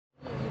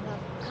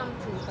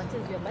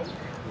purchase your bike.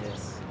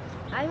 Yes.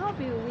 I hope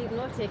you will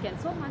not take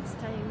so much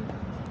time.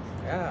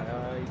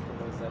 Yeah, it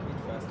was a bit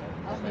faster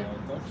than Okay. I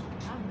thought.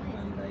 Ah, nice.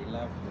 And I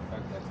love the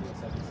fact that your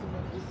services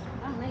are good.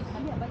 Ah, nice.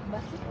 Have you a bike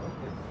bus?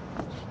 Okay.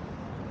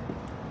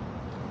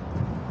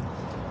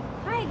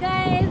 Hi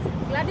guys,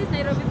 Gladys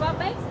Nairobi Bar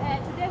Bikes.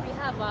 Today we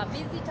have a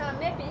visitor.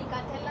 Maybe he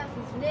can tell us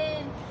his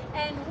name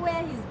and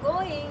where he's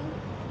going.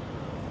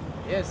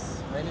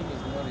 Yes, my name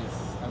is Morris.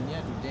 I'm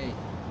here today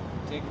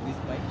to take this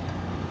bike.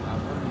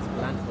 I've always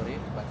planned for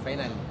it, but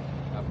finally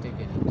I've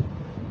taken it.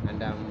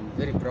 And I'm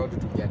very proud to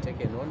be a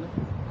Tekken owner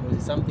because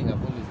it's something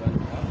I've always wanted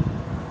to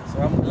have.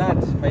 So I'm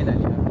glad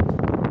finally I have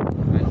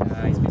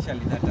it. And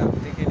especially that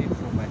I've taken it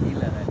from a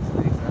dealer that's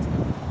very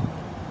trustworthy.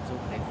 So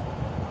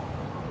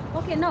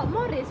grateful. Okay, now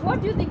Morris,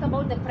 what do you think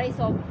about the price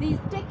of this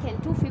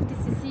Tekken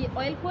 250cc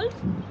oil cooled?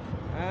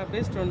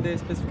 Based on the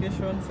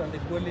specifications and the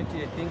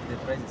quality, I think the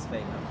price is fair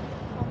enough.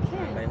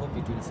 And I Okay. hope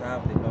it will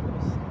serve the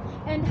purpose.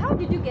 And how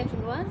did you get to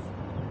Nuance?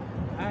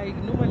 I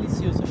normally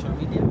see on social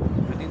media,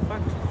 and in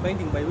fact,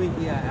 finding my way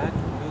here, I had to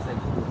use a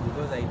Google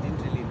because I didn't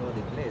really know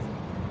the place.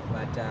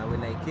 But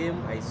when I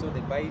came, I saw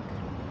the bike,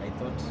 I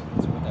thought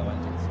it's what I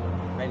wanted, so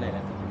finally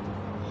I took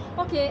it.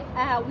 Okay,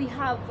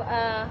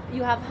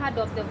 you have heard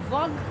of the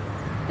Vogue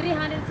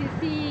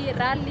 300cc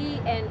Rally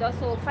and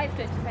also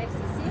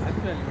 525cc.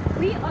 Actually,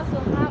 We also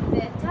have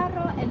the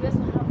Taro and we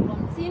also have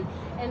Romsin,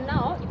 and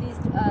now this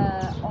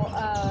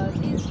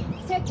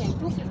Tekken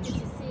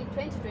 250cc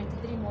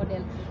 2023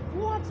 model.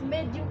 What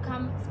made you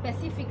come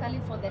specifically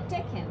for the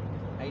Tekken?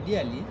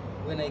 ideally,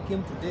 when I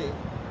came today,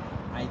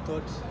 I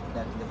thought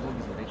that the Vogue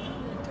is already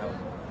in town.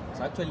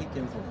 So I actually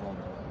came for Vogue.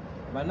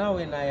 But now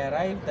when I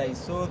arrived, I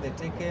saw the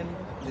Tekken,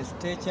 the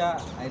stature,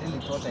 I really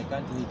thought I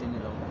can't wait any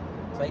longer.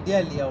 So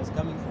ideally, I was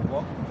coming for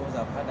Vogue because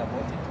I've heard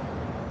about it.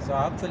 So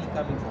I'm actually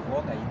coming for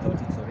Vogue. I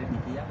thought it's already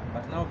here.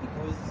 But now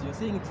because you're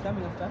saying it's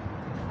coming after,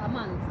 A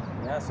month.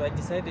 yeah, so I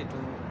decided to,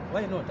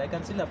 why not? I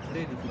can still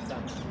upgrade if it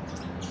comes.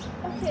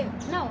 Okay,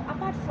 now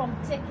apart from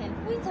Tekken,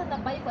 which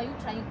other bike are you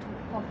trying to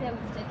compare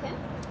with Tekken?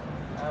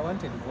 I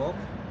wanted Vogue,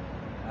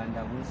 and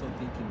I'm also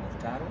thinking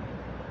of Taro.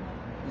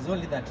 It's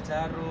only that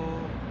Taro,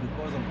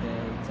 because of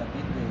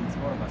it's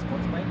more of a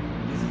sports bike.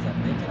 This is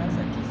adventurous,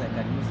 at least I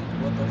can use it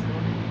both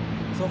off-road.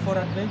 So for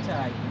adventure,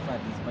 I prefer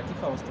this. But if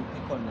I was to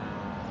pick on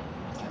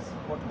a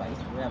sport bike,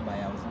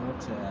 whereby I was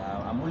not,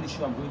 I'm only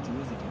sure I'm going to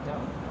use it in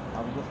town, I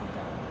would go for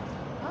Taro.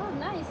 Oh,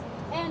 nice.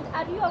 And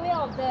are you aware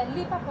of the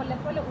lipa pole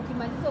pole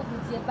ukimaliza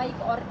ukujie bike,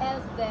 or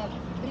else the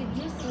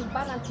reducing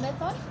balance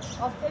method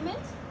of payment?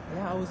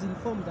 Yeah, I was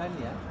informed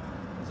earlier.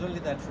 It's only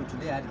that for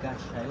today I had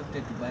cash. I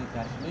opted to buy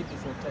cash. Maybe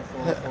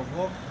for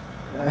Vogue,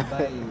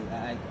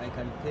 I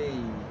can pay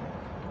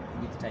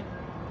with time.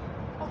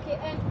 Okay,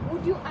 and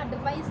would you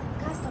advise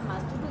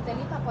customers to do the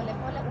lipa pole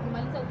pole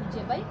ukimaliza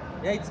ukujie bike?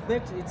 Yeah, it's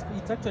better.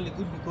 It's actually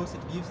good because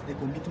it gives the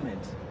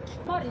commitment.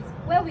 Morris,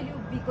 where will you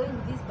be going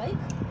with this bike?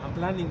 I'm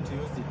planning to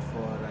use it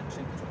for a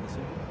trip to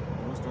Kisumu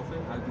most often.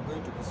 I'll be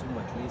going to Kisumu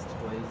at least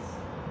twice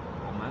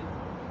a month.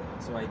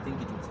 So I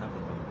think it will serve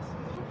the purpose.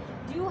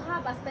 Do you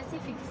have a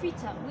specific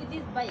feature with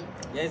this bike?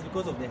 Yeah, it's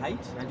because of the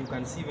height, and you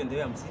can see even the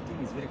way I'm sitting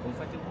is very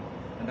comfortable.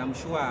 And I'm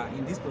sure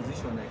in this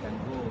position I can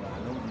go a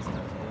long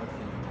distance without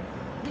feeling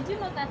tired. Did you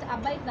know that a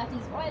bike that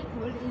is oil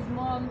cooled is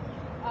more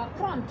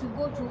prone to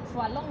go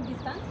for a long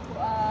distance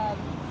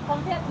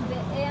compared to the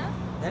air?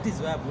 That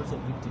is why I've also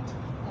picked it.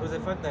 Because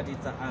the fact that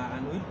it's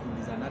an oil cooled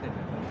is another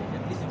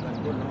advantage. At least you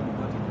can go long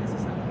without it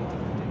necessarily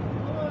getting heated.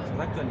 So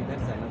actually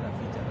that's another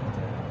feature that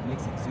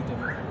makes it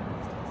suitable for long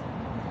distance.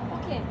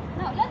 Okay,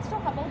 now let's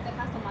talk about the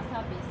customer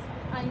service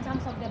in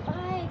terms of the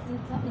bikes,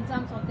 in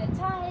terms of the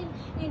time,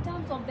 in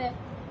terms of the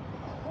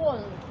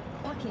whole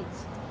package.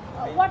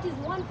 What is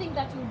one thing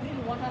that you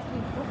really want us to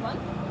improve on?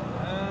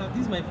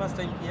 This is my first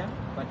time here,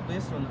 but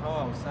based on how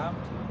I was served,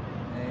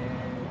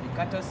 the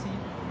courtesy,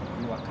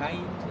 you were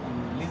kind,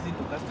 you listened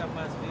to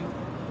customers' view.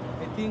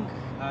 I think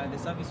the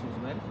service was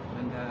well,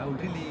 and I would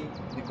really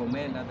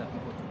recommend other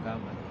people to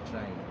come and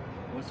try.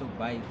 Also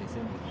buy the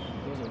same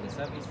because of the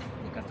service,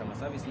 the customer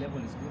service level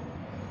is good.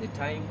 The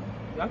time,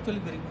 you're actually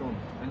very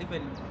prompt, and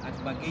even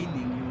at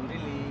bargaining, you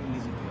really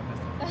listen to your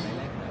customers. I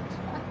like that.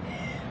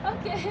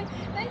 Okay,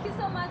 thank you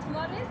so much,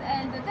 Morris,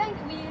 and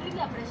we really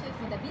appreciate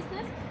for the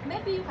business.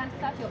 Maybe you can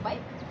start your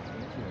bike.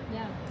 Thank you.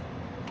 Yeah.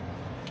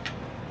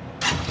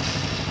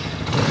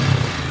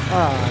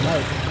 Ah,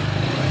 nice.